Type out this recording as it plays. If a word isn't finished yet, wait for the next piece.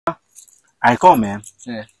I come, man.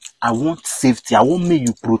 Yeah. I want safety. I want me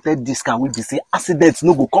you protect this car. We be say accidents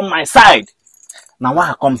no go come my side. Now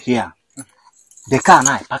why I come here? The car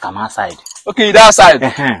now I park on my side. Okay, that side.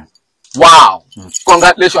 Wow.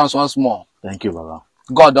 Congratulations once more. Thank you, Baba.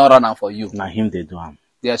 God don't run am for you. Now him they do him.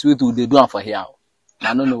 Yes, we do. They do am for here.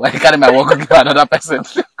 I don't know why I carry my work give another person.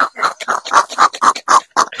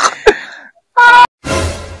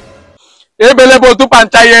 Ebelebo to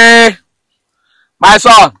Panchaye. My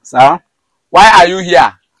son. Sir? Why are you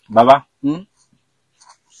here? Baba?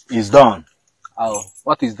 It's done. Oh,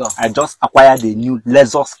 what is done? I just acquired a new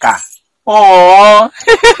Lexus car. Oh,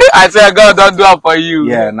 I said God don't do it for you.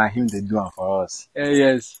 Yeah, now him they do it for us.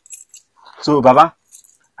 Yes. So, Baba,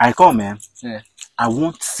 I come, man. Yeah. I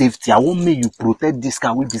want safety. I want me you protect this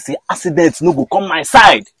car. We be say accidents no go come my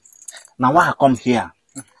side. Now why I come here?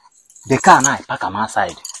 The car now I park on my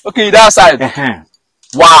side. Okay, that side.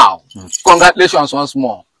 Wow. Congratulations once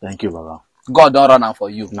more. Thank you, Baba. God don't run am for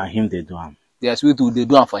you. Now him they do him. Yes, we do. They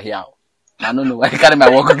do am for here. I don't know why I carry my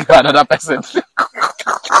work give another person.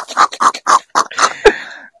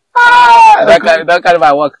 Don't carry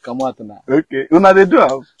my work come out now. Okay. Una they do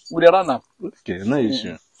him. We dey run am. Okay, no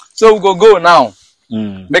issue. So we go now.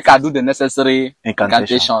 Make I do the necessary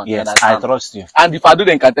incantation. Yes, I trust you. And if I do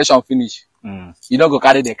the incantation finish, you don't go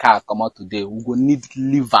carry the car come out today. We go need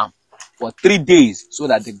leave am for 3 days so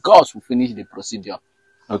that the gods will finish the procedure.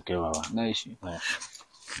 Okay, Baba. No issue. Yeah.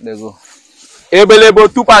 There go. Ebelebo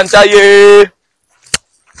to Panchaye.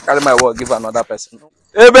 Carry my work, give another person.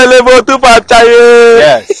 Ebelebo to Panchaye.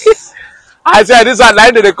 Yes. I said this one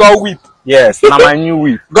line they call whip. Yes, now my new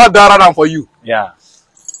whip. God don't run am for you. Yeah.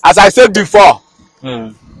 As I said before,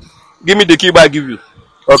 give me the key I give you.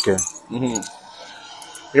 Okay.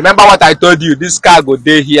 Remember what I told you, this car go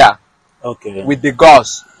day here. Okay. With the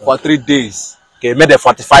gods for 3 days. Okay, make the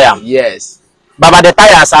fortify am. Yes. Baba, the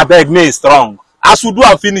tires I beg me is strong. As we do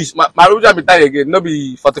and finish, my road be tired again. No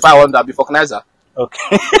be 45 100, be vulcanizer.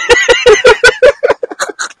 Okay.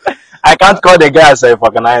 I can't call the guy as a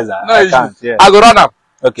vulcanizer. No, I can't. Yeah. I go run up.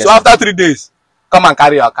 Okay. So after 3 days, come and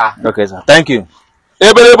carry your car. Okay, sir. Thank you.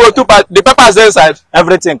 The papers inside.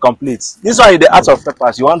 Everything complete. This one is the art of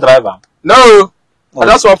peppers. You want driver? No. I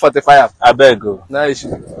just want 45. I beg go. No issue.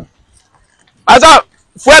 I said,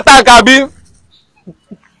 fuel tank abi.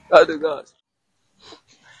 Oh the God.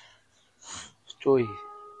 Joy.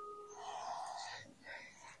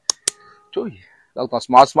 Doctor,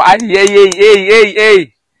 small.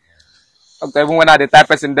 Hey. Doctor, even when I the type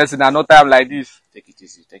person dancing, I no time like this. Take it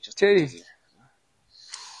easy. Take it easy.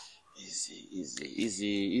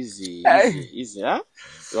 Easy, huh?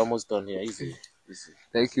 You're almost done here. Easy.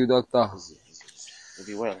 Thank you, doctor. Easy. You'll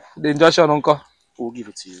be well. The injection, uncle. We'll give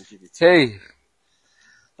it to you. Hey.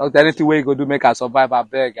 Doctor, anything way you go do make I survive, I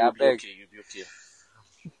beg. You'll be okay.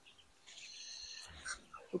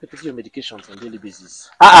 Look at taking your medications on a daily basis.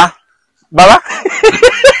 Baba?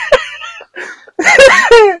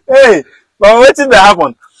 Hey, but what did that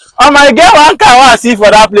happen? Oh my God, one car I see for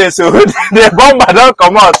that place. So the bumper don't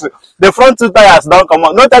come out. The front 2 tires don't come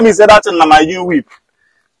out. No time you say that in my new whip.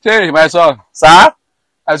 Hey, my son. Sir?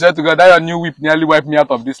 I swear to God, that your new whip nearly wiped me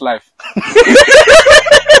out of this life.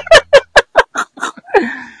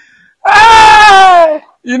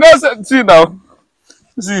 You know, see now.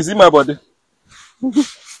 See my body.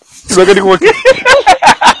 You're getting working.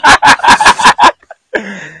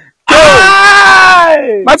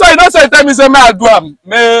 My son, you don't say tell me say may I do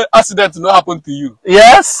may accident no happen to you.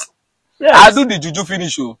 Yes. I do the juju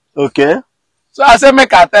finish. Okay. So I say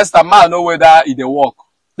make I test a man know whether it dey work.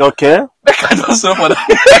 Okay. Make I just throw for that.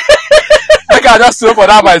 Make I just throw for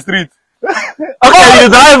that my street. Okay, you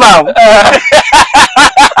drive am.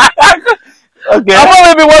 Okay. I'm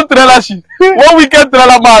not maybe one trailer shit. One weekend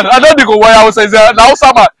trailer man. I don't think go wire outside. Now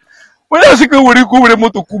outside man. When you see we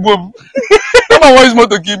motor kubum. Come on, why is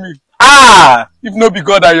motor kill me? If no be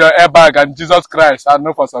God and your airbag and Jesus Christ, I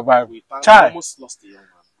know for survive. We almost lost the young man.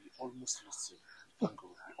 We almost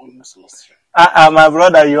lost him. My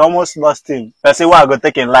brother, you almost lost him. Person why I go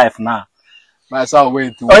take in life now. My son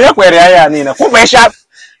wait too. Oh, you query here, Nina.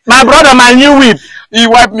 My brother, my new whip. He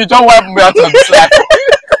wiped me, don't wipe me out of this life.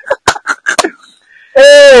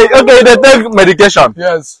 Hey, okay, they take medication.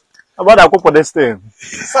 Yes. About I go for this thing.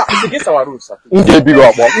 Sir, it's against our rules, sir.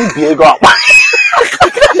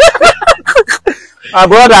 My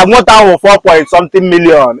brother, I'm not down for 4.something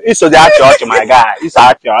million. It's a church, my guy. It's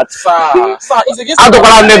a church. Sir, it's against our rules.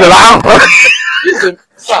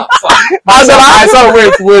 Sir. I saw,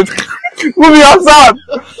 wait. Who be your son?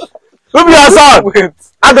 Wait.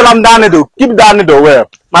 I don't am down it. Keep down it well.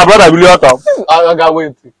 My brother will you up. I got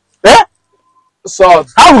wait. Eh? So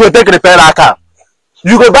how we go take repair that car?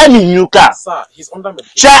 You go buy me new car. Sir, he's under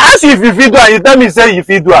medication. Shall I ask you if you fit do am? You tell me say you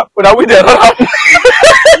fit do am. But now we dey run am.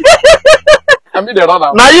 I mean dey run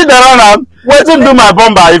am. Na you dey run am. Wetin do my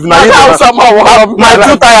bumper if na you dey run am? My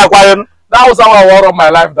two tire kwayo. That was how I wore up my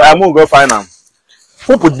life. I move go find am.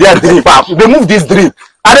 Who put their drip am? They move this drip.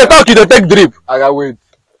 I dey talk, you dey take drip. I got wait.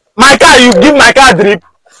 My car, you give my car drip.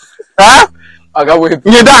 Huh? I got wait.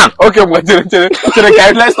 You done? Okay,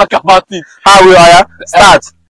 let's talk about it. How will I start?